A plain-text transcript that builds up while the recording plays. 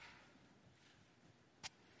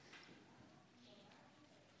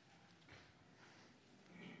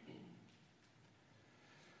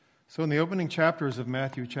So in the opening chapters of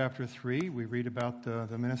Matthew chapter 3, we read about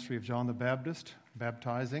the ministry of John the Baptist,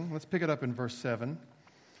 baptizing. Let's pick it up in verse 7.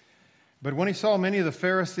 But when he saw many of the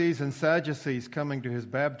Pharisees and Sadducees coming to his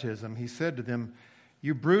baptism, he said to them,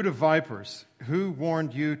 "You brood of vipers, who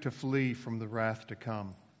warned you to flee from the wrath to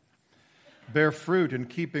come? Bear fruit in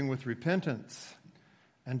keeping with repentance,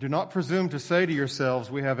 and do not presume to say to yourselves,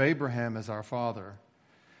 'We have Abraham as our father.'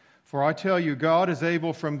 For I tell you, God is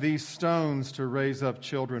able from these stones to raise up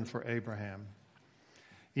children for Abraham.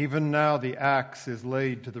 Even now the axe is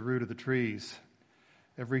laid to the root of the trees.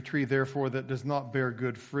 Every tree, therefore, that does not bear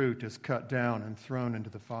good fruit is cut down and thrown into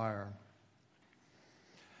the fire.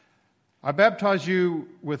 I baptize you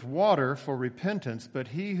with water for repentance, but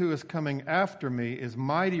he who is coming after me is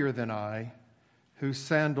mightier than I, whose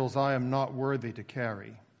sandals I am not worthy to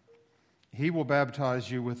carry. He will baptize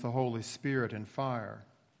you with the Holy Spirit and fire.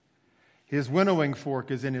 His winnowing fork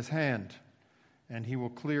is in his hand, and he will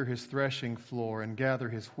clear his threshing floor and gather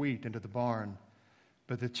his wheat into the barn,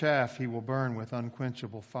 but the chaff he will burn with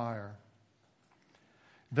unquenchable fire."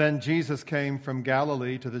 Then Jesus came from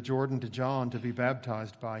Galilee to the Jordan to John to be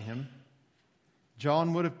baptized by him.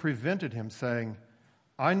 John would have prevented him, saying,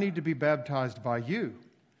 "I need to be baptized by you,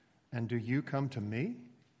 and do you come to me?"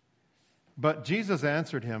 But Jesus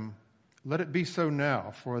answered him, "Let it be so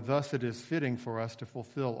now, for thus it is fitting for us to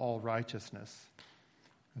fulfill all righteousness."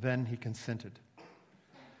 Then he consented.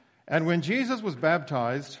 And when Jesus was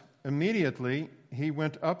baptized, immediately he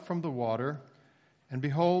went up from the water, and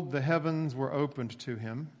behold, the heavens were opened to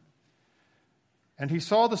him. And he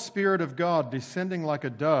saw the Spirit of God descending like a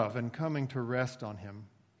dove and coming to rest on him.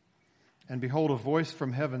 And behold, a voice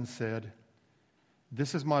from heaven said,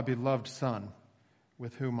 "This is my beloved Son,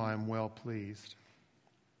 with whom I am well pleased."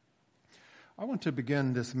 I want to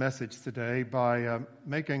begin this message today by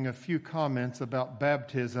making a few comments about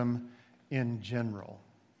baptism in general.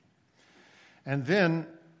 And then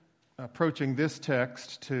approaching this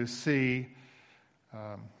text to see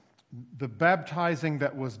the baptizing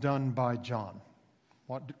that was done by John.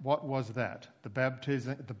 What was that? The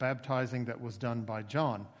baptizing that was done by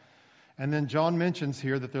John. And then John mentions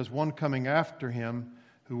here that there's one coming after him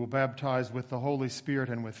who will baptize with the Holy Spirit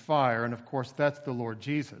and with fire. And of course, that's the Lord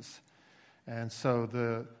Jesus. And so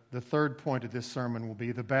the third point of this sermon will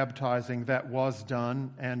be the baptizing that was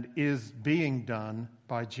done and is being done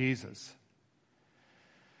by Jesus.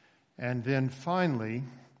 And then finally,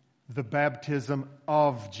 the baptism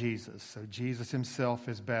of Jesus. So Jesus himself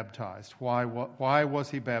is baptized. Why was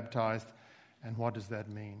he baptized, and what does that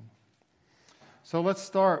mean? So let's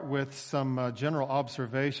start with some general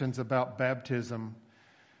observations about baptism.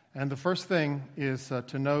 And the first thing is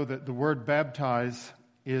to know that the word baptize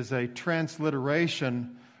is a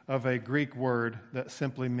transliteration of a Greek word that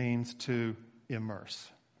simply means to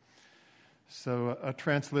immerse. So a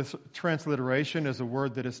transliteration is a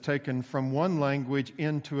word that is taken from one language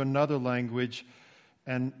into another language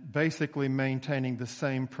and basically maintaining the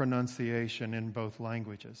same pronunciation in both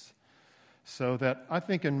languages. So that I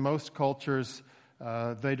think in most cultures,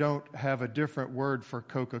 they don't have a different word for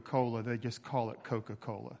Coca-Cola. They just call it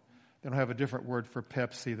Coca-Cola. They don't have a different word for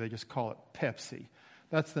Pepsi. They just call it Pepsi.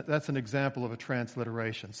 That's an example of a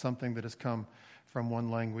transliteration, something that has come from one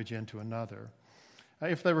language into another.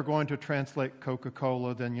 If they were going to translate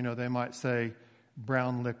Coca-Cola, then, they might say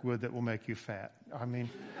brown liquid that will make you fat. I mean,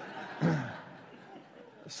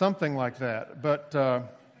 something like that. But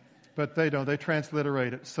they don't. They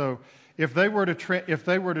transliterate it. So if they were to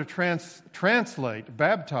translate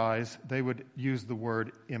baptize, they would use the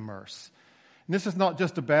word immerse. And this is not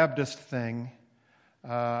just a Baptist thing.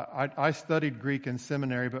 I studied Greek in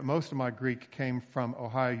seminary, but most of my Greek came from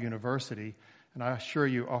Ohio University. And I assure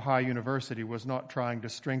you, Ohio University was not trying to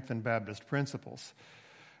strengthen Baptist principles.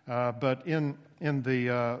 But in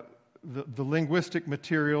the linguistic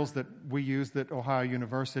materials that we used at Ohio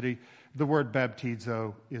University, the word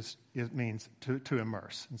baptizo means to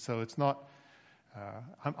immerse. And so it's not,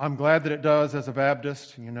 I'm glad that it does as a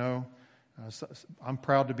Baptist, I'm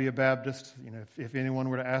proud to be a Baptist. If anyone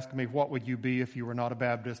were to ask me, what would you be if you were not a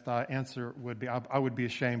Baptist? The answer would be, I would be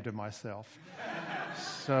ashamed of myself.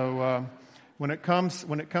 So when it comes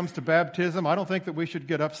to baptism, I don't think that we should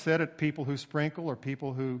get upset at people who sprinkle or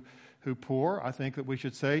people who pour. I think that we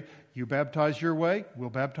should say, you baptize your way, we'll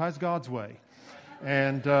baptize God's way.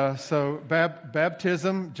 And so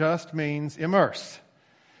baptism just means immerse.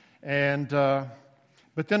 And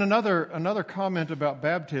but then another comment about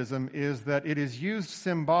baptism is that it is used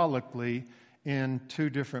symbolically in two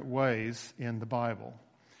different ways in the Bible.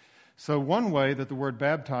 So one way that the word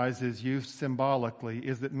baptize is used symbolically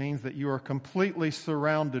is that it means that you are completely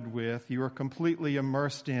surrounded with, you are completely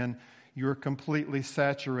immersed in, you're completely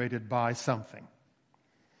saturated by something.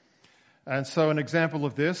 And so an example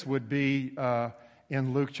of this would be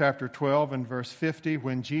in Luke chapter 12 and verse 50,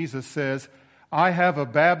 when Jesus says, I have a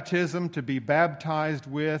baptism to be baptized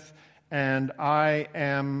with, and I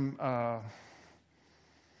am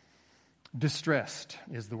distressed,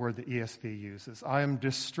 is the word the ESV uses. I am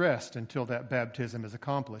distressed until that baptism is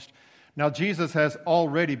accomplished. Now, Jesus has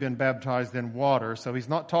already been baptized in water, so he's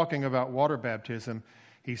not talking about water baptism.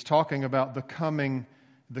 He's talking about the coming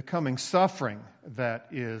suffering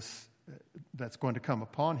that's going to come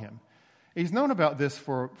upon him. He's known about this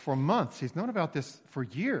for months. He's known about this for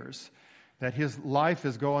years, that his life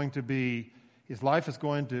is going to be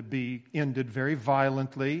ended very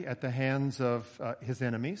violently at the hands of his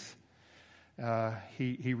enemies.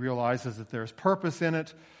 He realizes that there's purpose in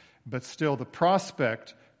it, but still the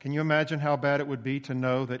prospect, can you imagine how bad it would be to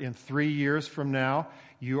know that in 3 years from now,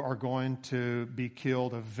 you are going to be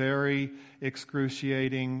killed a very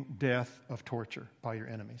excruciating death of torture by your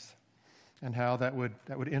enemies, and how that would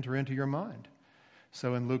enter into your mind.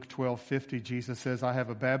 So in Luke 12:50, Jesus says, I have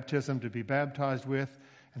a baptism to be baptized with,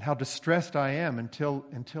 and how distressed I am until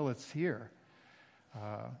it's here.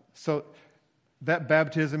 So that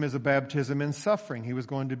baptism is a baptism in suffering. He was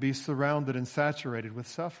going to be surrounded and saturated with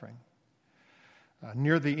suffering.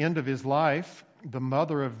 Near the end of his life, the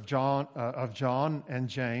mother of John and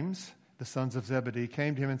James, the sons of Zebedee,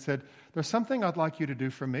 came to him and said, there's something I'd like you to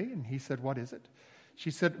do for me. And he said, what is it?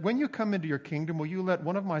 She said, when you come into your kingdom, will you let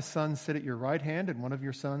one of my sons sit at your right hand and one of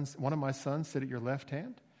my sons sit at your left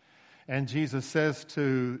hand? And Jesus says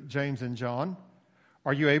to James and John,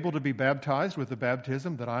 are you able to be baptized with the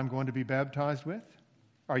baptism that I'm going to be baptized with?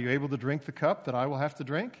 Are you able to drink the cup that I will have to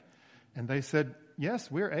drink? And they said, yes,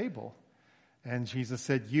 we're able. And Jesus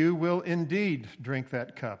said, you will indeed drink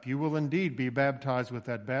that cup. You will indeed be baptized with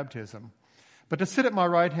that baptism. But to sit at my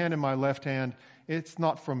right hand and my left hand, it's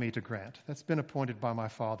not for me to grant. That's been appointed by my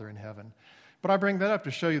Father in heaven. But I bring that up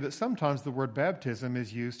to show you that sometimes the word baptism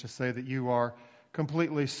is used to say that you are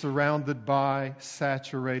completely surrounded by,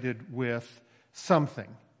 saturated with something.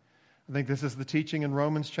 I think this is the teaching in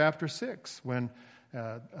Romans chapter 6, when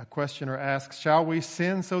a questioner asks, shall we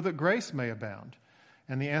sin so that grace may abound?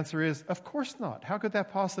 And the answer is, of course not. How could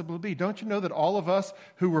that possibly be? Don't you know that all of us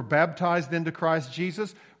who were baptized into Christ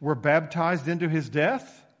Jesus were baptized into his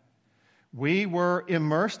death? We were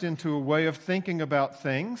immersed into a way of thinking about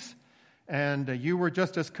things, and you were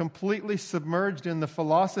just as completely submerged in the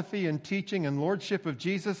philosophy and teaching and lordship of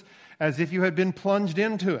Jesus as if you had been plunged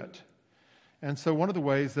into it. And so one of the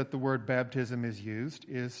ways that the word baptism is used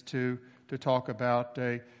is to talk about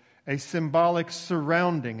a symbolic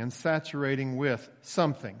surrounding and saturating with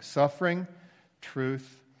something, suffering,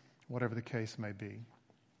 truth, whatever the case may be.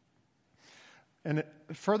 And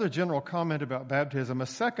a further general comment about baptism, a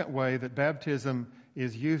second way that baptism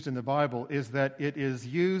is used in the Bible is that it is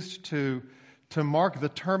used to mark the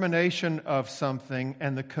termination of something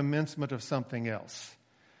and the commencement of something else.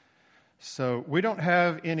 So we don't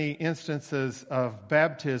have any instances of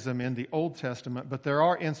baptism in the Old Testament, but there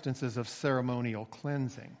are instances of ceremonial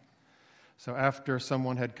cleansing. So after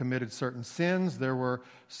someone had committed certain sins, there were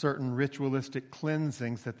certain ritualistic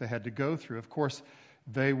cleansings that they had to go through. Of course,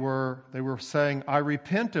 they were saying, I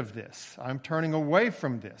repent of this. I'm turning away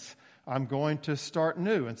from this. I'm going to start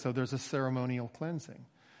new. And so there's a ceremonial cleansing.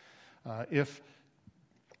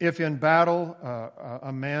 If in battle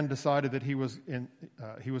a man decided that he was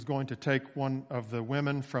going to take one of the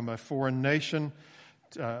women from a foreign nation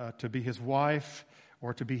to be his wife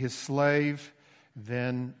or to be his slave,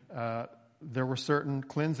 then there were certain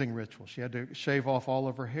cleansing rituals. She had to shave off all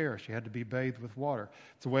of her hair. She had to be bathed with water.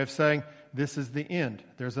 It's a way of saying this is the end.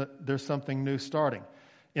 There's something new starting.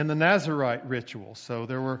 In the Nazirite ritual, so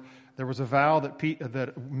there was a vow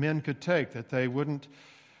that men could take, that they would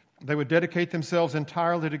dedicate themselves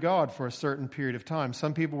entirely to God for a certain period of time.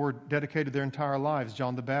 Some people were dedicated their entire lives.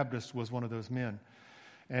 John the Baptist was one of those men.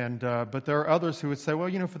 But there are others who would say, well,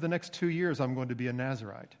 for the next 2 years I'm going to be a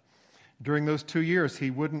Nazirite. During those 2 years,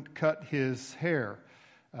 he wouldn't cut his hair.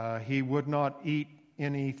 He would not eat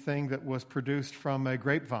anything that was produced from a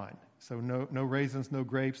grapevine. So no raisins, no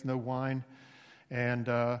grapes, no wine.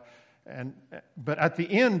 But at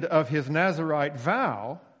the end of his Nazirite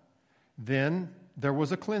vow, then there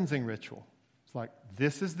was a cleansing ritual. It's like,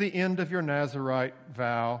 this is the end of your Nazirite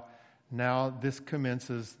vow. Now this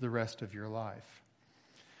commences the rest of your life.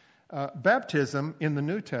 Baptism in the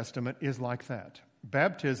New Testament is like that.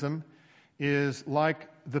 Baptism is like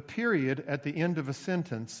the period at the end of a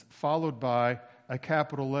sentence followed by a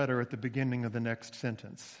capital letter at the beginning of the next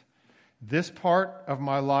sentence. This part of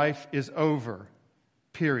my life is over,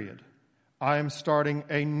 period. I am starting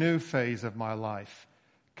a new phase of my life,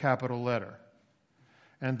 capital letter.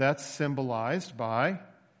 And that's symbolized by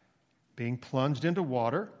being plunged into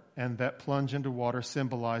water, and that plunge into water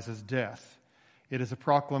symbolizes death. It is a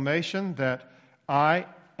proclamation that I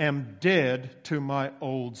am dead to my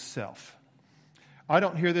old self. I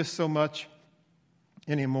don't hear this so much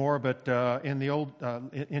anymore, but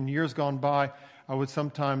in years gone by, I would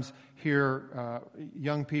sometimes hear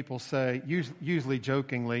young people say, usually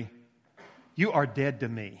jokingly, "You are dead to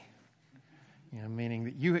me." Meaning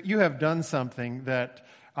that you have done something that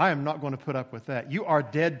I am not going to put up with that. You are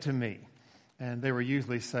dead to me. And they were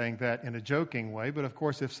usually saying that in a joking way. But of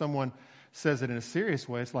course, if someone says it in a serious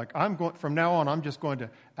way, it's like, from now on, I'm just going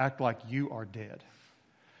to act like you are dead.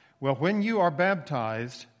 Well, when you are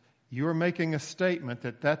baptized, you are making a statement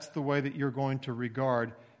that that's the way that you're going to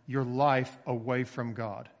regard your life away from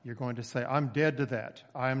God. You're going to say, I'm dead to that.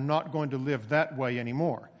 I am not going to live that way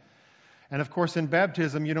anymore. And of course, in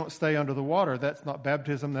baptism, you don't stay under the water. That's not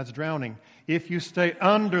baptism, that's drowning. If you stay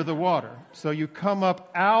under the water, so you come up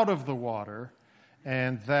out of the water,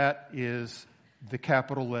 and that is the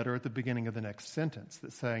capital letter at the beginning of the next sentence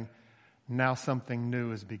that's saying, now something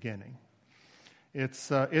new is beginning. It's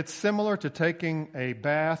similar to taking a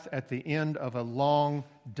bath at the end of a long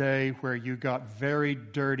day where you got very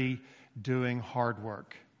dirty doing hard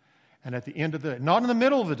work. And at the end of the day, not in the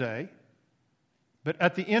middle of the day, but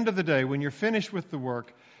at the end of the day, when you're finished with the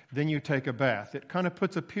work, then you take a bath. It kind of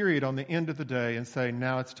puts a period on the end of the day and say,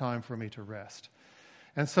 now it's time for me to rest.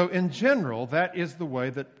 And so in general, that is the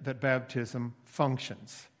way that baptism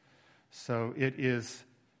functions. So it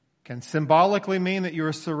can symbolically mean that you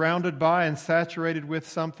are surrounded by and saturated with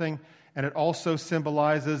something, and it also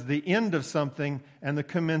symbolizes the end of something and the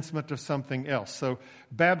commencement of something else. So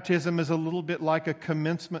baptism is a little bit like a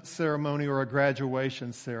commencement ceremony or a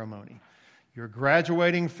graduation ceremony. You're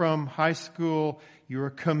graduating from high school, you're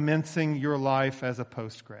commencing your life as a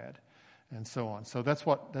postgrad, and so on. So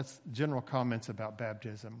that's general comments about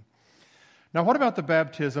baptism. Now, what about the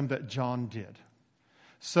baptism that John did?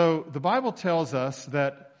 So the Bible tells us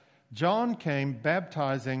that John came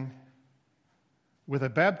baptizing with a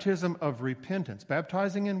baptism of repentance,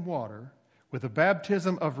 baptizing in water with a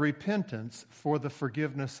baptism of repentance for the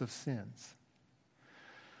forgiveness of sins.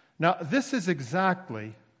 Now, this is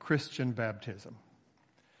exactly Christian baptism.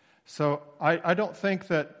 So I don't think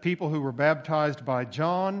that people who were baptized by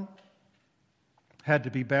John had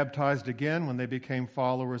to be baptized again when they became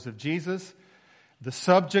followers of Jesus. The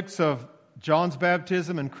subjects of John's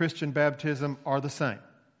baptism and Christian baptism are the same.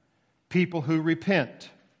 People who repent.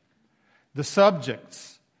 The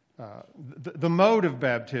subjects, the mode of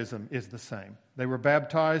baptism is the same. They were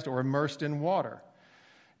baptized or immersed in water.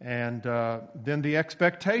 And then the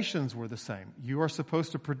expectations were the same. You are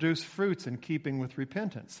supposed to produce fruits in keeping with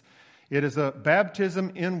repentance. It is a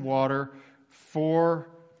baptism in water for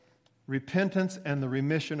repentance and the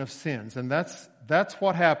remission of sins. And that's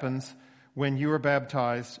what happens when you are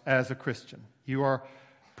baptized as a Christian. You are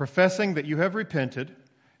professing that you have repented,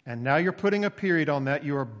 and now you're putting a period on that.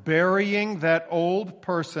 You are burying that old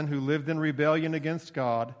person who lived in rebellion against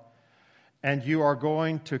God, and you are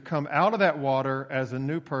going to come out of that water as a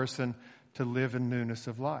new person to live in newness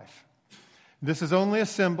of life. This is only a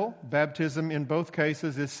symbol. Baptism in both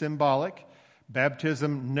cases is symbolic.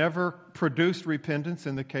 Baptism never produced repentance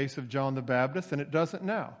in the case of John the Baptist, and it doesn't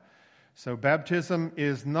now. So baptism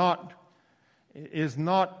is not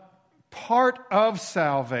part of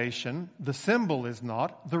salvation. The symbol is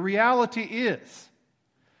not. The reality is.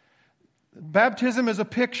 Baptism is a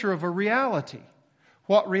picture of a reality.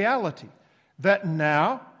 What reality? That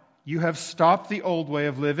now you have stopped the old way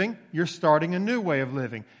of living, you're starting a new way of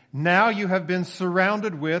living. Now you have been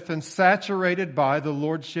surrounded with and saturated by the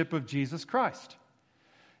Lordship of Jesus Christ.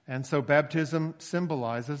 And so baptism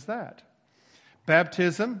symbolizes that.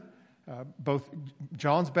 Baptism, both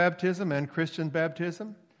John's baptism and Christian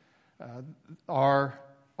baptism, are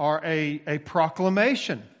a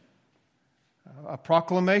proclamation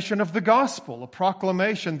of the gospel, a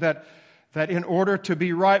proclamation that in order to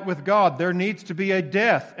be right with God, there needs to be a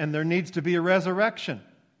death and there needs to be a resurrection.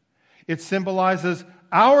 It symbolizes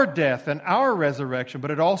our death and our resurrection,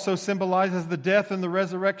 but it also symbolizes the death and the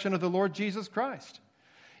resurrection of the Lord Jesus Christ.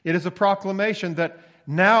 It is a proclamation that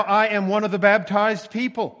now I am one of the baptized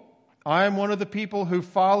people. I am one of the people who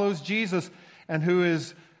follows Jesus and who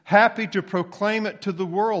is happy to proclaim it to the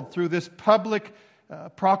world through this public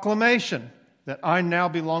proclamation that I now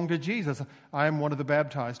belong to Jesus. I am one of the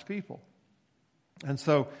baptized people. And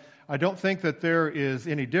so I don't think that there is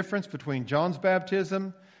any difference between John's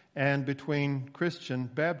baptism and between Christian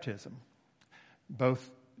baptism.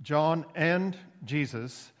 Both John and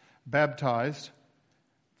Jesus baptized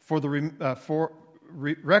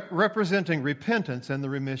representing repentance and the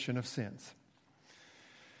remission of sins.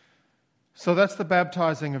 So that's the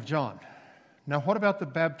baptizing of John. Now, what about the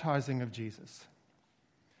baptizing of Jesus?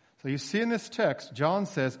 So you see in this text, John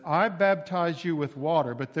says, I baptize you with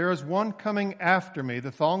water, but there is one coming after me,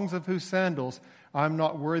 the thongs of whose sandals I'm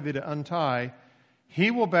not worthy to untie.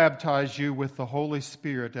 He will baptize you with the Holy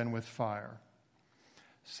Spirit and with fire.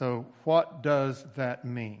 So what does that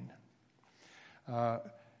mean?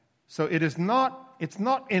 So it's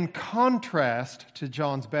not in contrast to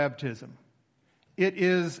John's baptism. It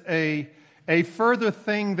is a further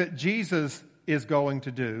thing that Jesus is going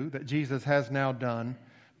to do, that Jesus has now done.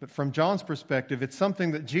 But from John's perspective, it's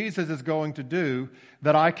something that Jesus is going to do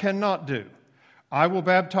that I cannot do. I will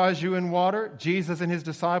baptize you in water. Jesus and his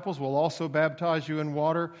disciples will also baptize you in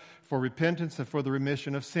water for repentance and for the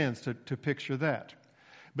remission of sins, to picture that.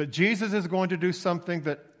 But Jesus is going to do something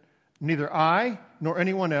that neither I nor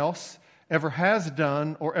anyone else ever has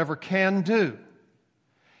done or ever can do.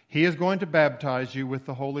 He is going to baptize you with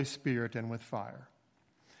the Holy Spirit and with fire.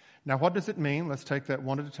 Now, what does it mean? Let's take that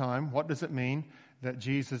one at a time. What does it mean that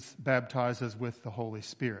Jesus baptizes with the Holy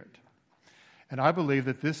Spirit? And I believe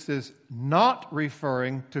that this is not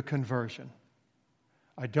referring to conversion.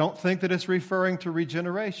 I don't think that it's referring to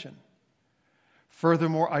regeneration.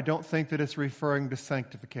 Furthermore, I don't think that it's referring to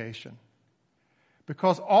sanctification.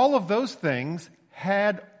 Because all of those things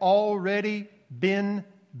had already been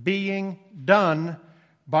being done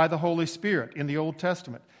by the Holy Spirit in the Old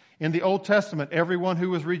Testament. In the Old Testament, everyone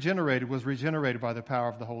who was regenerated by the power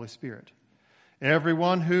of the Holy Spirit.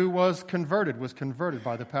 Everyone who was converted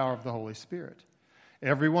by the power of the Holy Spirit.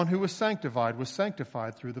 Everyone who was sanctified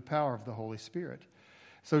through the power of the Holy Spirit.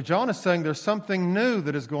 So John is saying there's something new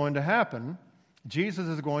that is going to happen. Jesus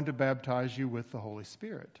is going to baptize you with the Holy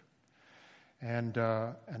Spirit. And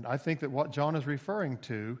I think that what John is referring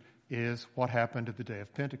to is what happened at the day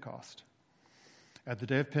of Pentecost. At the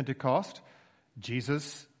day of Pentecost,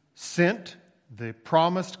 Jesus sent the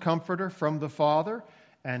promised Comforter from the Father,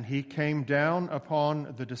 and he came down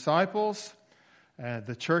upon the disciples,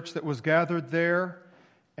 the church that was gathered there,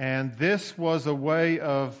 and this was a way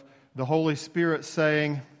of the Holy Spirit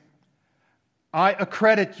saying, I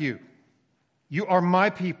accredit you. You are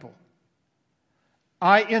my people.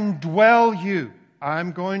 I indwell you.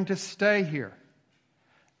 I'm going to stay here.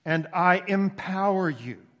 And I empower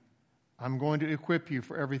you. I'm going to equip you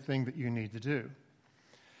for everything that you need to do.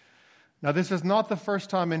 Now, this is not the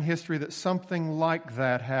first time in history that something like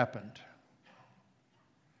that happened.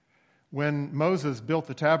 When Moses built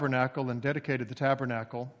the tabernacle and dedicated the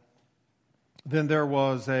tabernacle, then there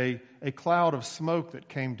was a cloud of smoke that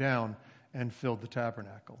came down and filled the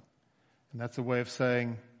tabernacle. And that's a way of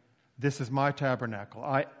saying, this is my tabernacle.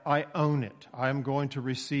 I own it. I'm going to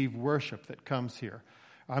receive worship that comes here.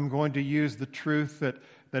 I'm going to use the truth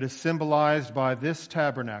that is symbolized by this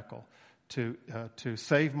tabernacle to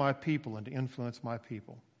save my people and to influence my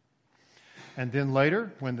people. And then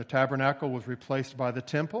later, when the tabernacle was replaced by the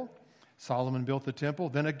temple, Solomon built the temple,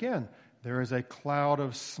 then again, there is a cloud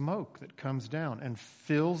of smoke that comes down and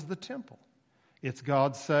fills the temple. It's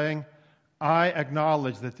God saying, I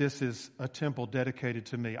acknowledge that this is a temple dedicated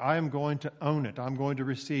to me. I am going to own it. I'm going to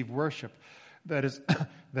receive worship that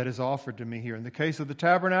is offered to me here. In the case of the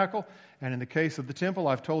tabernacle and in the case of the temple,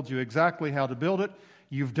 I've told you exactly how to build it.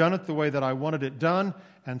 You've done it the way that I wanted it done,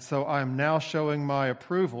 and so I am now showing my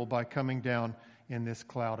approval by coming down in this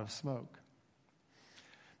cloud of smoke.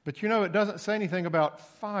 But it doesn't say anything about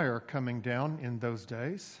fire coming down in those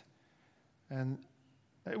days, and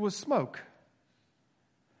it was smoke.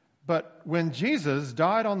 But when Jesus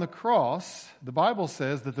died on the cross, the Bible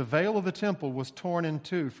says that the veil of the temple was torn in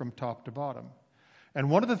two from top to bottom. And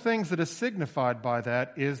one of the things that is signified by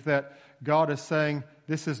that is that God is saying,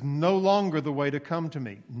 this is no longer the way to come to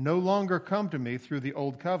me. No longer come to me through the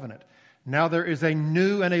old covenant. Now there is a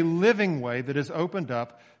new and a living way that is opened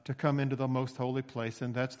up to come into the most holy place,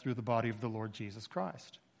 and that's through the body of the Lord Jesus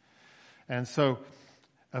Christ. And so,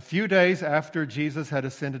 a few days after Jesus had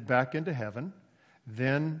ascended back into heaven,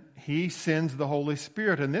 then he sends the Holy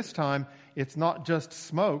Spirit. And this time, it's not just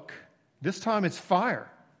smoke. This time it's fire.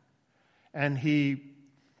 And he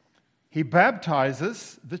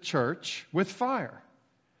baptizes the church with fire.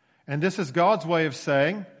 And this is God's way of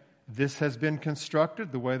saying, this has been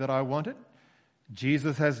constructed the way that I want it.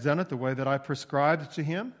 Jesus has done it the way that I prescribed to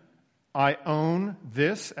him. I own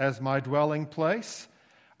this as my dwelling place.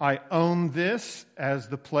 I own this as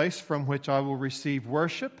the place from which I will receive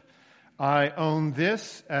worship. I own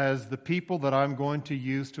this as the people that I'm going to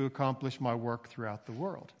use to accomplish my work throughout the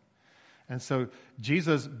world. And so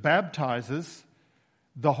Jesus baptizes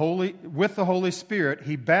with the Holy Spirit,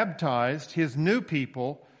 he baptized his new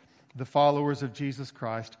people, the followers of Jesus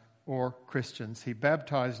Christ, or Christians. He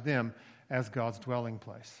baptized them as God's dwelling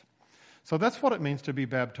place. So that's what it means to be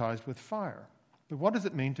baptized with fire. But what does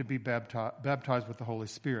it mean to be baptized with the Holy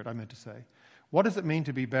Spirit, I meant to say? What does it mean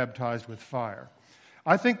to be baptized with fire?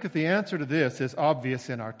 I think that the answer to this is obvious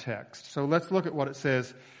in our text. So let's look at what it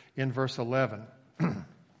says in verse 11.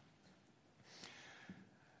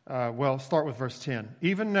 Start with verse 10.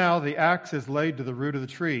 Even now the axe is laid to the root of the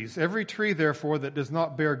trees. Every tree, therefore, that does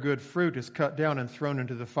not bear good fruit is cut down and thrown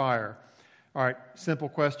into the fire. All right, simple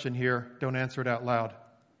question here. Don't answer it out loud.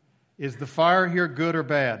 Is the fire here good or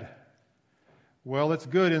bad? Well, it's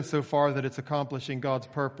good insofar that it's accomplishing God's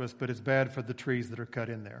purpose, but it's bad for the trees that are cut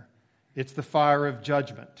in there. It's the fire of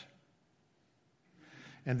judgment.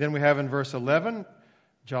 And then we have in verse 11,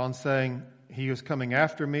 John saying, he who is coming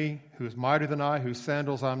after me, who is mightier than I, whose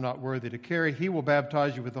sandals I'm not worthy to carry, he will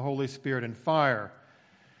baptize you with the Holy Spirit and fire.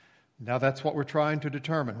 Now that's what we're trying to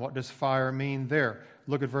determine. What does fire mean there?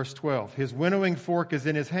 Look at verse 12. His winnowing fork is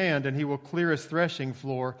in his hand, and he will clear his threshing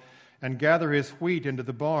floor and gather his wheat into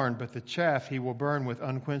the barn, but the chaff he will burn with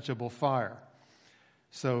unquenchable fire.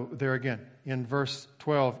 So there again, in verse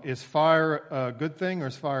 12, is fire a good thing or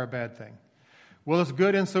is fire a bad thing? Well, it's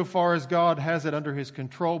good insofar as God has it under his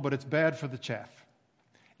control, but it's bad for the chaff.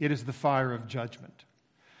 It is the fire of judgment.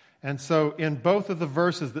 And so in both of the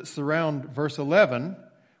verses that surround verse 11,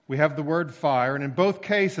 we have the word fire, and in both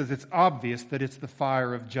cases it's obvious that it's the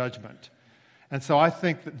fire of judgment. And so I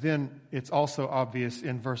think that then it's also obvious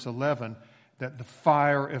in verse 11 that the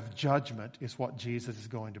fire of judgment is what Jesus is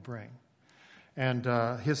going to bring. And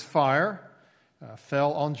his fire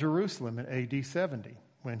fell on Jerusalem in AD 70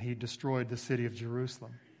 when he destroyed the city of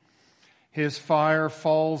Jerusalem. His fire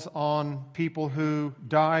falls on people who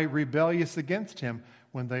die rebellious against him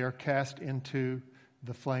when they are cast into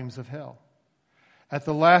the flames of hell. At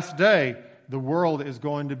the last day, the world is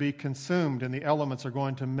going to be consumed and the elements are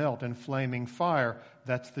going to melt in flaming fire.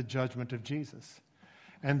 That's the judgment of Jesus.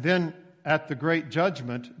 And then at the great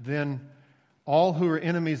judgment, then all who are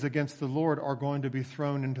enemies against the Lord are going to be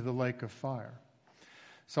thrown into the lake of fire.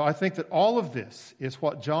 So I think that all of this is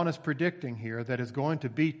what John is predicting here, that is going to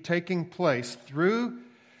be taking place through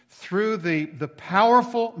the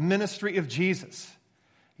powerful ministry of Jesus.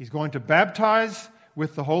 He's going to baptize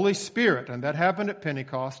with the Holy Spirit, and that happened at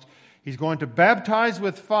Pentecost. He's going to baptize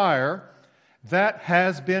with fire. That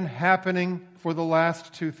has been happening for the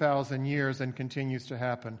last 2,000 years and continues to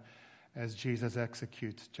happen as Jesus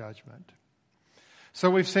executes judgment. So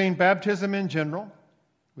we've seen baptism in general.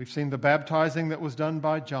 We've seen the baptizing that was done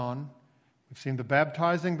by John. We've seen the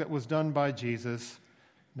baptizing that was done by Jesus.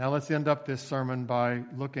 Now let's end up this sermon by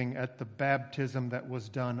looking at the baptism that was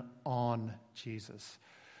done on Jesus.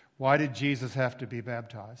 Why did Jesus have to be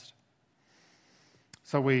baptized?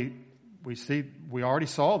 So we already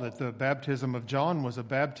saw that the baptism of John was a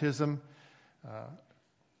baptism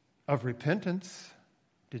of repentance.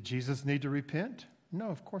 Did Jesus need to repent? No,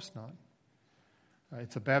 of course not.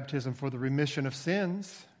 It's a baptism for the remission of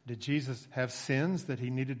sins. Did Jesus have sins that he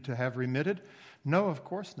needed to have remitted? No, of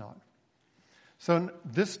course not. So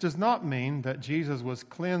this does not mean that Jesus was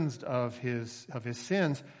cleansed of his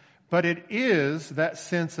sins, but it is that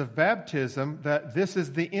sense of baptism that this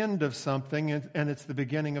is the end of something and it's the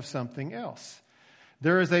beginning of something else.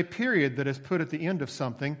 There is a period that is put at the end of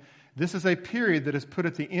something. This is a period that is put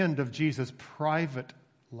at the end of Jesus' private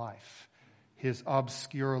life. His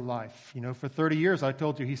obscure life. For 30 years, I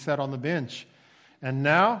told you, he sat on the bench. And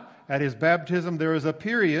now, at his baptism, there is a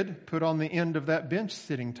period put on the end of that bench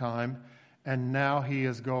sitting time, and now he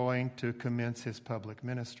is going to commence his public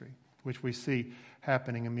ministry, which we see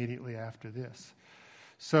happening immediately after this.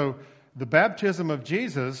 So, the baptism of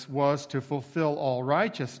Jesus was to fulfill all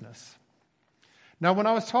righteousness. Now, when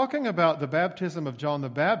I was talking about the baptism of John the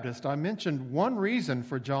Baptist, I mentioned one reason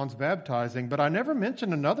for John's baptizing, but I never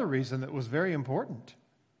mentioned another reason that was very important.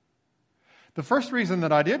 The first reason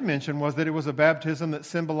that I did mention was that it was a baptism that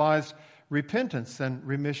symbolized repentance and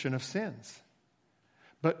remission of sins.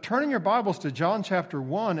 But turning your Bibles to John chapter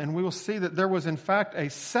 1, and we will see that there was in fact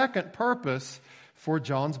a second purpose for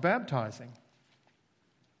John's baptizing.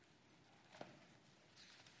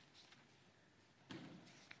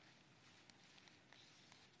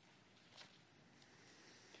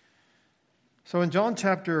 So in John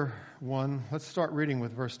chapter 1, let's start reading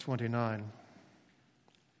with verse 29.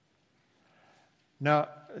 Now,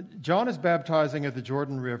 John is baptizing at the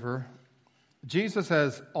Jordan River. Jesus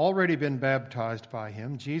has already been baptized by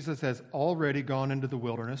him. Jesus has already gone into the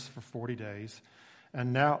wilderness for 40 days.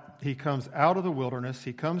 And now he comes out of the wilderness.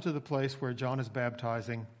 He comes to the place where John is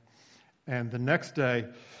baptizing. And the next day,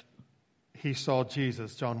 he saw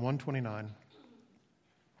Jesus, John 1:29.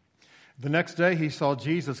 The next day he saw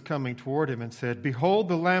Jesus coming toward him and said, "Behold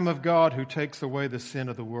the Lamb of God who takes away the sin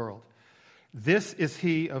of the world. This is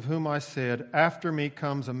he of whom I said, after me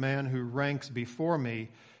comes a man who ranks before me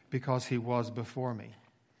because he was before me.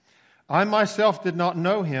 I myself did not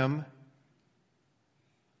know him,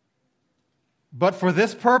 but for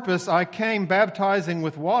this purpose I came baptizing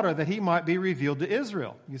with water that he might be revealed to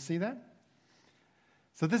Israel." You see that?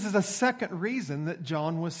 So this is a second reason that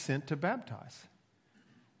John was sent to baptize.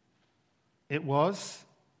 It was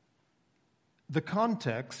the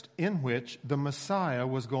context in which the Messiah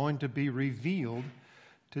was going to be revealed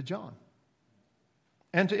to John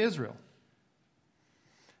and to Israel.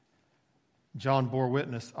 John bore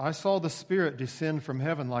witness, "I saw the Spirit descend from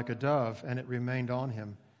heaven like a dove, and it remained on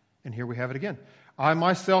him." And here we have it again. "I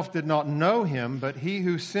myself did not know him, but he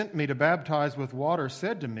who sent me to baptize with water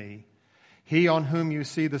said to me, 'He on whom you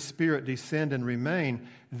see the Spirit descend and remain,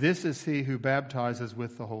 this is he who baptizes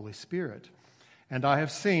with the Holy Spirit. And I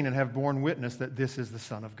have seen and have borne witness that this is the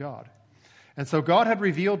Son of God.'" And so God had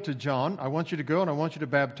revealed to John, "I want you to go and I want you to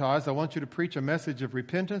baptize. I want you to preach a message of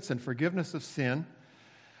repentance and forgiveness of sin,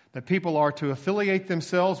 that people are to affiliate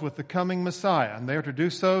themselves with the coming Messiah. And they are to do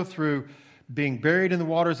so through being buried in the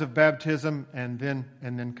waters of baptism and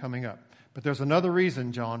then coming up. But there's another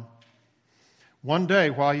reason, John. One day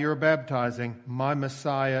while you're baptizing, my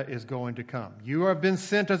Messiah is going to come. You have been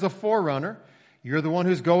sent as a forerunner. You're the one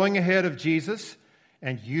who's going ahead of Jesus.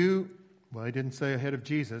 And he didn't say ahead of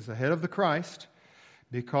Jesus, ahead of the Christ.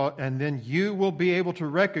 And then you will be able to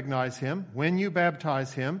recognize him when you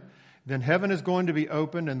baptize him. Then heaven is going to be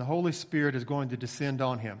opened and the Holy Spirit is going to descend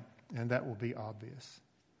on him. And that will be obvious.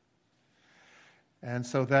 And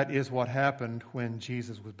so that is what happened when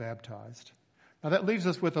Jesus was baptized. Now that leaves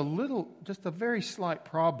us with just a very slight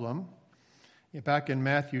problem. Back in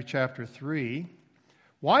Matthew chapter 3.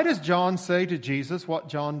 Why does John say to Jesus what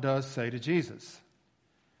John does say to Jesus?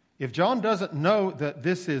 If John doesn't know that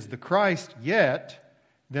this is the Christ yet,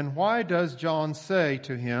 then why does John say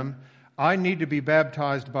to him, "I need to be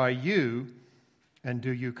baptized by you, and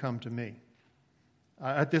do you come to me?"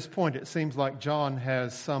 At this point, it seems like John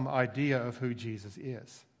has some idea of who Jesus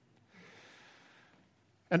is.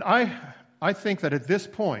 And I think that at this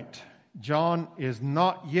point, John is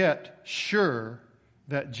not yet sure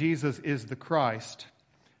that Jesus is the Christ,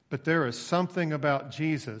 but there is something about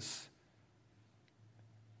Jesus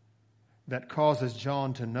that causes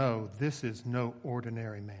John to know this is no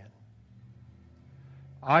ordinary man.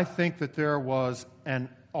 I think that there was an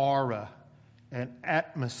aura, an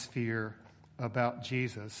atmosphere about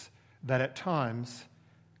Jesus that at times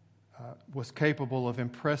was capable of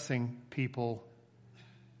impressing people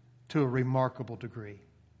to a remarkable degree.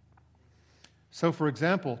 So, for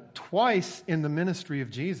example, twice in the ministry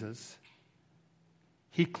of Jesus,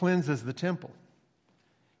 he cleanses the temple.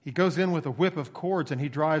 He goes in with a whip of cords and he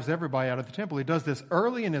drives everybody out of the temple. He does this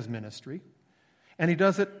early in his ministry, and he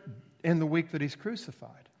does it in the week that he's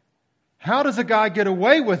crucified. How does a guy get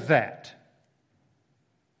away with that?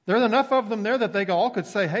 There are enough of them there that they all could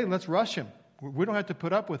say, "Hey, let's rush him. We don't have to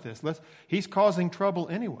put up with this. He's causing trouble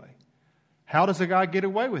anyway." How does a guy get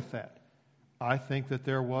away with that? I think that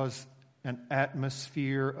there was an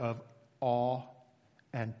atmosphere of awe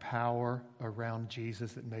and power around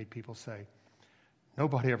Jesus that made people say,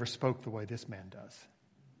 "Nobody ever spoke the way this man does."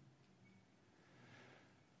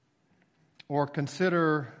 Or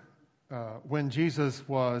consider when Jesus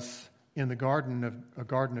was in the Garden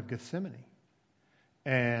of Gethsemane,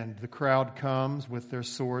 and the crowd comes with their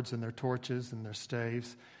swords and their torches and their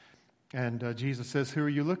staves, and Jesus says, "Who are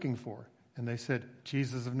you looking for?" And they said,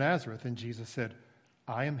 "Jesus of Nazareth." And Jesus said,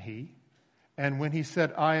 "I am he." And when he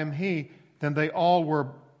said, "I am he," then they all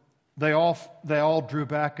drew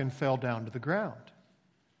back and fell down to the ground.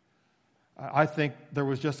 I think there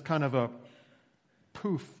was just kind of a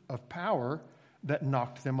poof of power that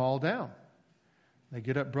knocked them all down. They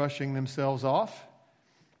get up brushing themselves off,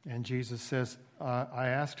 and Jesus says, "I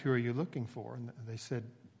asked, who are you looking for?" And they said,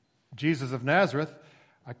 "Jesus of Nazareth."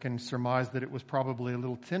 I can surmise that it was probably a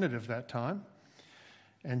little tentative that time.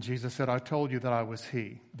 And Jesus said, "I told you that I was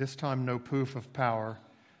he." This time no poof of power,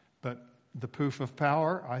 but the poof of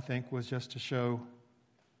power, I think, was just to show,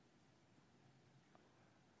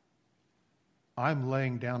 I'm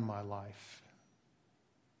laying down my life.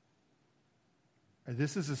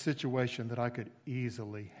 This is a situation that I could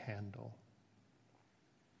easily handle.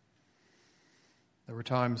 There were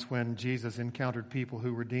times when Jesus encountered people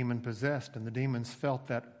who were demon-possessed, and the demons felt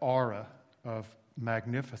that aura of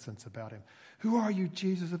magnificence about him. "Who are you,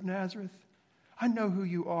 Jesus of Nazareth? I know who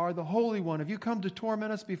you are, the Holy One. Have you come to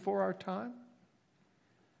torment us before our time?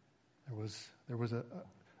 There was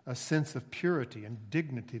a sense of purity and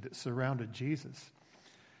dignity that surrounded Jesus.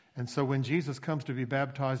 And so when Jesus comes to be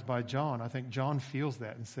baptized by John, I think John feels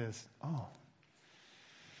that and says, oh,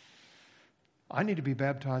 I need to be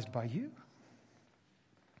baptized by you.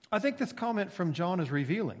 I think this comment from John is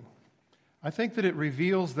revealing. I think that it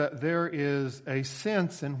reveals that there is a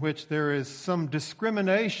sense in which there is some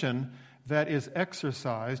discrimination that is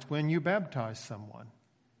exercised when you baptize someone.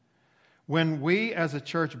 When we as a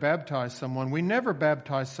church baptize someone, we never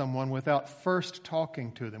baptize someone without first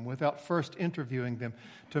talking to them, without first interviewing them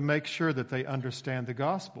to make sure that they understand the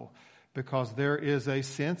gospel. Because there is a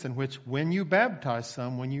sense in which when you baptize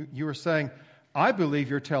someone, you are saying, I believe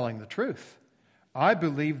you're telling the truth. I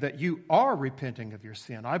believe that you are repenting of your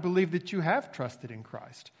sin. I believe that you have trusted in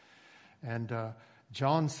Christ. And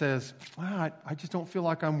John says, I just don't feel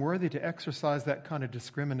like I'm worthy to exercise that kind of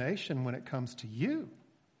discrimination when it comes to you.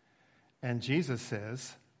 And Jesus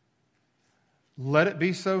says, let it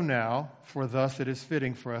be so now, for thus it is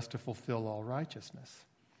fitting for us to fulfill all righteousness.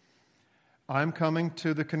 I'm coming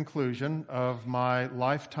to the conclusion of my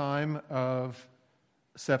lifetime of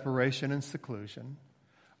separation and seclusion.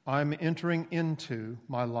 I'm entering into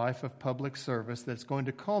my life of public service that's going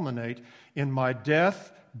to culminate in my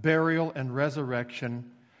death, burial, and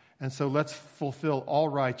resurrection. And so let's fulfill all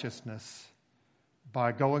righteousness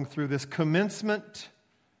by going through this commencement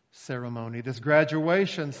ceremony, this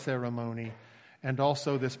graduation ceremony, and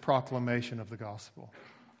also this proclamation of the gospel.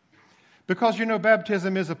 Because,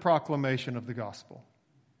 baptism is a proclamation of the gospel.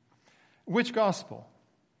 Which gospel?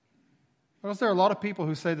 Because there are a lot of people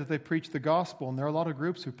who say that they preach the gospel, and there are a lot of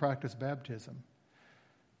groups who practice baptism.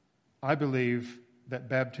 I believe that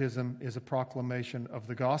baptism is a proclamation of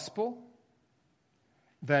the gospel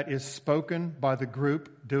that is spoken by the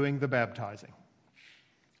group doing the baptizing.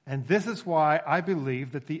 And this is why I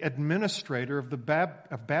believe that the administrator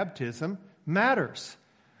of baptism matters.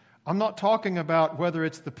 I'm not talking about whether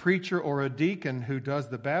it's the preacher or a deacon who does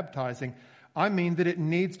the baptizing. I mean that it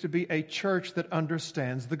needs to be a church that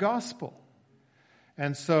understands the gospel.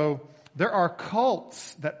 And so there are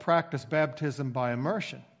cults that practice baptism by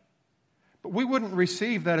immersion. But we wouldn't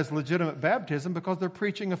receive that as legitimate baptism because they're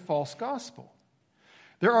preaching a false gospel.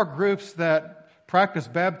 There are groups that practice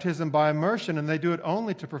baptism by immersion, and they do it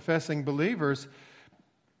only to professing believers.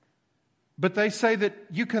 But they say that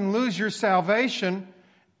you can lose your salvation,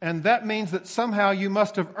 and that means that somehow you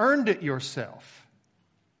must have earned it yourself.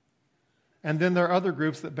 And then there are other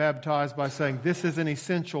groups that baptize by saying this is an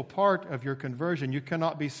essential part of your conversion. You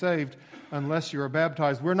cannot be saved unless you are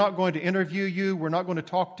baptized. We're not going to interview you. We're not going to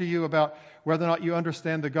talk to you about whether or not you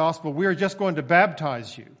understand the gospel. We are just going to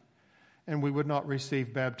baptize you. And we would not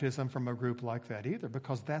receive baptism from a group like that either,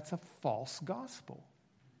 because that's a false gospel.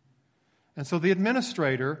 And so the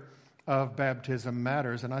administrator of baptism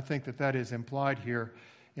matters, and I think that is implied here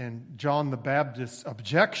in John the Baptist's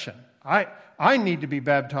objection. I need to be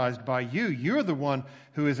baptized by you. You're the one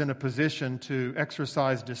who is in a position to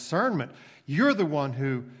exercise discernment. You're the one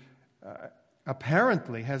who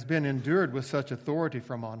apparently has been endued with such authority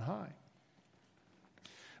from on high.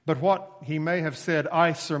 But what he may have said,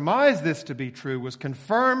 I surmise this to be true, was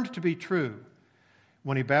confirmed to be true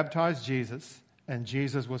when he baptized Jesus and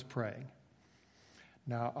Jesus was praying.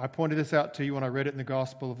 Now, I pointed this out to you when I read it in the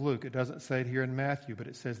Gospel of Luke. It doesn't say it here in Matthew, but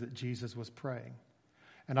it says that Jesus was praying.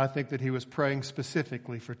 And I think that he was praying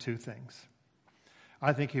specifically for two things.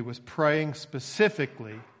 I think he was praying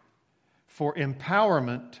specifically for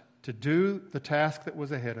empowerment to do the task that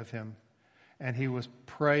was ahead of him. And he was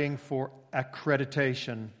praying for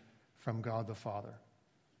accreditation from God the Father.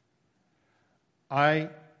 I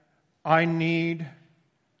need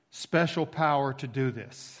special power to do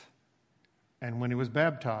this. And when he was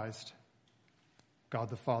baptized,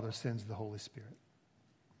 God the Father sends the Holy Spirit.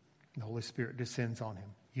 The Holy Spirit descends on him.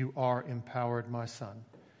 You are empowered, my son,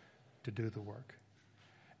 to do the work.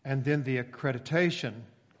 And then the accreditation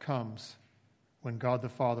comes when God the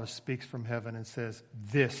Father speaks from heaven and says,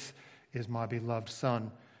 this is my beloved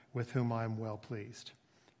Son, with whom I am well pleased.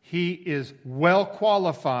 He is well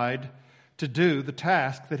qualified to do the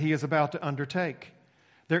task that he is about to undertake.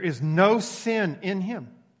 There is no sin in him.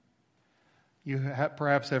 You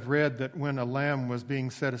perhaps have read that when a lamb was being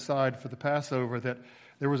set aside for the Passover, that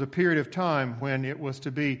there was a period of time when it was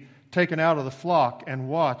to be taken out of the flock and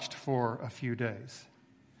watched for a few days,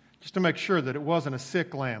 just to make sure that it wasn't a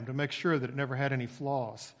sick lamb, to make sure that it never had any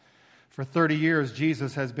flaws. For 30 years,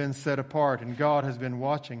 Jesus has been set apart, and God has been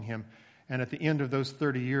watching him. And at the end of those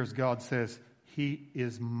 30 years, God says, he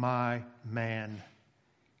is my man.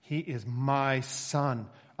 He is my son.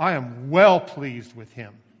 I am well pleased with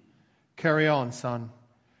him. Carry on, son.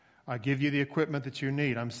 I give you the equipment that you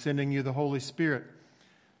need. I'm sending you the Holy Spirit.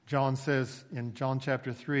 John says in John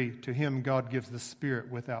chapter 3, to him God gives the Spirit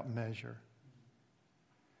without measure.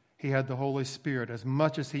 He had the Holy Spirit as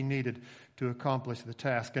much as he needed to accomplish the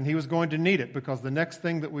task. And he was going to need it because the next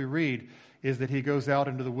thing that we read is that he goes out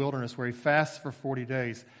into the wilderness where he fasts for 40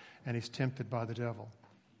 days and he's tempted by the devil.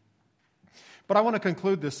 But I want to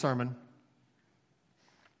conclude this sermon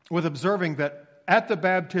with observing that at the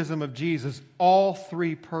baptism of Jesus, all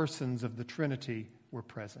three persons of the Trinity were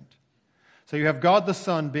present. So you have God the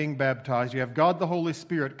Son being baptized. You have God the Holy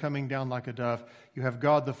Spirit coming down like a dove. You have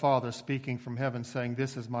God the Father speaking from heaven saying,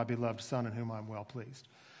 this is my beloved Son in whom I'm well pleased.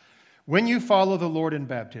 When you follow the Lord in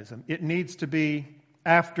baptism, it needs to be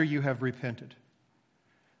after you have repented.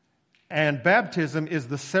 And baptism is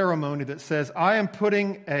the ceremony that says, I am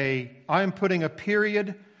putting a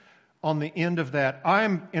period on the end of that. I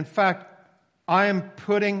am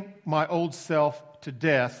putting my old self to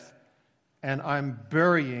death, and I'm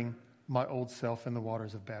burying my old self in the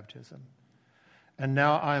waters of baptism. And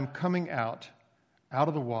now I am coming out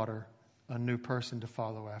of the water, a new person to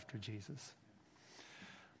follow after Jesus.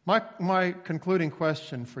 My concluding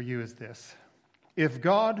question for you is this. If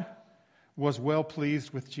God was well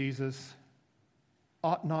pleased with Jesus,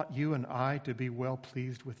 ought not you and I to be well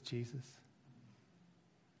pleased with Jesus?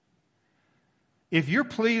 If you're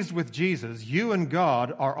pleased with Jesus, you and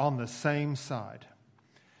God are on the same side.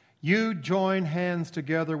 You join hands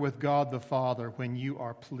together with God the Father when you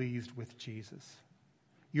are pleased with Jesus.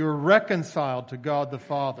 You're reconciled to God the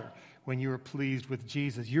Father when you are pleased with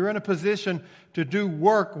Jesus. You're in a position to do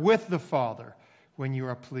work with the Father when you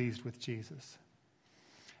are pleased with Jesus.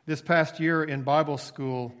 This past year in Bible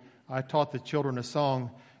school, I taught the children a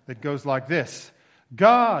song that goes like this.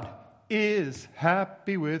 God is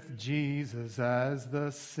happy with Jesus as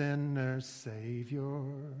the sinner's Savior.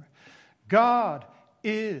 God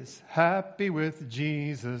is happy with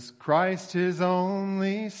Jesus Christ, his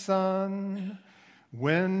only Son,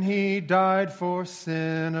 when he died for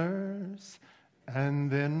sinners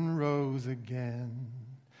and then rose again.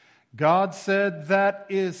 God said that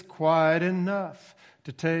is quite enough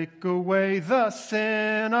to take away the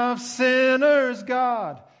sin of sinners.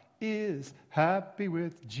 God is happy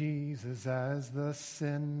with Jesus as the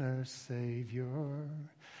sinner's Savior.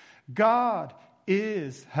 God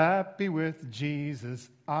is happy with Jesus.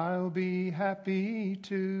 I'll be happy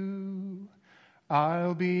too.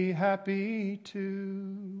 I'll be happy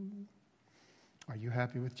too. Are you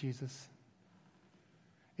happy with Jesus?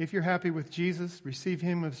 If you're happy with Jesus, receive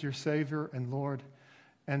him as your Savior and Lord,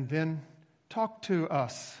 and then talk to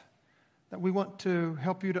us. That we want to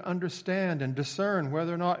help you to understand and discern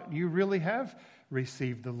whether or not you really have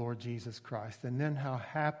received the Lord Jesus Christ, and then how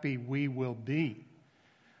happy we will be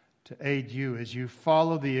to aid you as you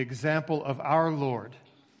follow the example of our Lord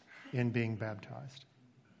in being baptized.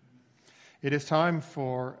 It is time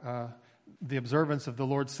for the observance of the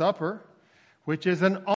Lord's Supper, which is an